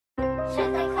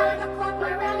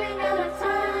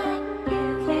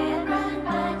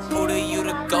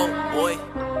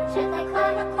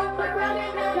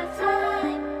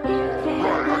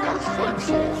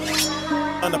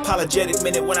Unapologetic,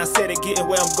 minute when I said it, getting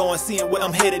where I'm going, seeing where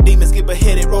I'm headed. Demons get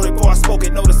beheaded, wrote it before I spoke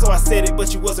it, noticed so I said it,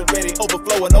 but you wasn't ready.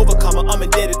 Overflowing, overcomer, I'm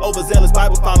indebted, overzealous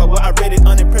Bible follower, I read it.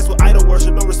 Unimpressed with idol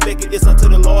worship, don't respect it, it's unto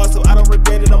the Lord, so I don't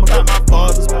regret it. I'm about my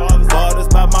father's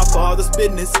about my father's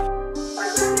business.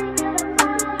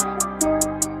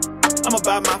 I'm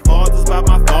about my father's about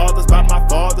my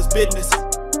father's business.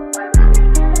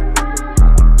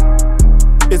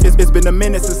 It's been a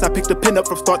minute since I picked the pen up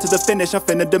from start to the finish. I'm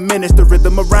finna diminish the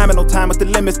rhythm of rhyming, no time with the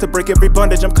limits to break every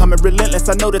bondage. I'm coming relentless,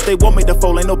 I know that they want me to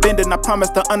fold, ain't no bending. I promise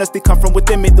the honesty come from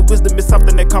within me. The wisdom is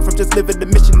something that come from just living. The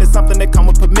mission is something that come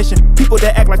with permission. People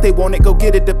that act like they want it, go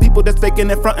get it. The people that's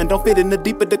faking and frontin' don't fit in. The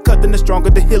deeper the cut, then the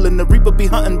stronger the healing. The reaper be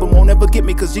hunting, but won't ever get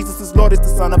me, cause Jesus is Lord, is the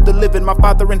son of the living. My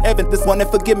Father in heaven, this one that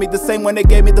forgive me, the same one that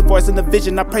gave me the voice and the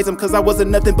vision. I praise him cause I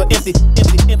wasn't nothing but empty.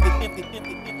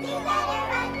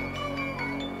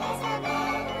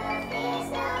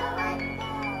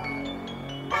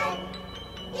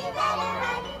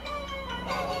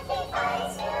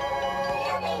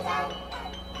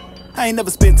 I ain't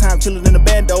never spent time chilling in a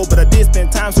bando, but I did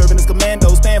spend time serving as commando.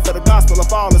 Stand for the gospel, I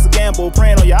fall as a gamble.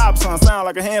 Praying on your options, sound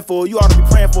like a handful. You ought to be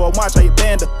praying for a watch how you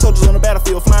band up. Soldiers on the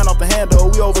battlefield flying off the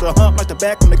handle. We over the hump like the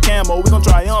back from the camo. We gon'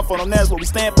 triumph on them, that's what we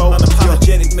stand for.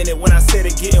 Unapologetic, minute when I said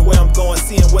it, getting where I'm going,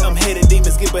 seeing where I'm headed.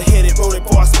 Demons get beheaded, wrote it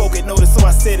before I spoke it, noticed so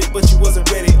I said it, but you wasn't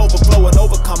ready. Overflowing,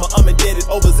 overcomer, I'm indebted,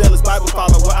 overzealous Bible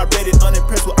follower, I read it.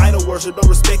 Unimpressed with idol worship, don't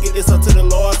respect it, it's unto the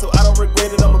Lord, so I don't regret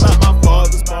it. I'm about my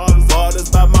father's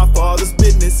about my father's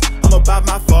business. I'm about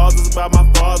my father's about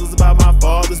my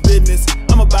father's business.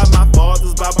 I'm about my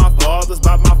father's about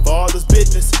my father's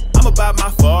business. I'm about my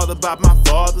father's about my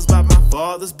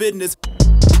father's business.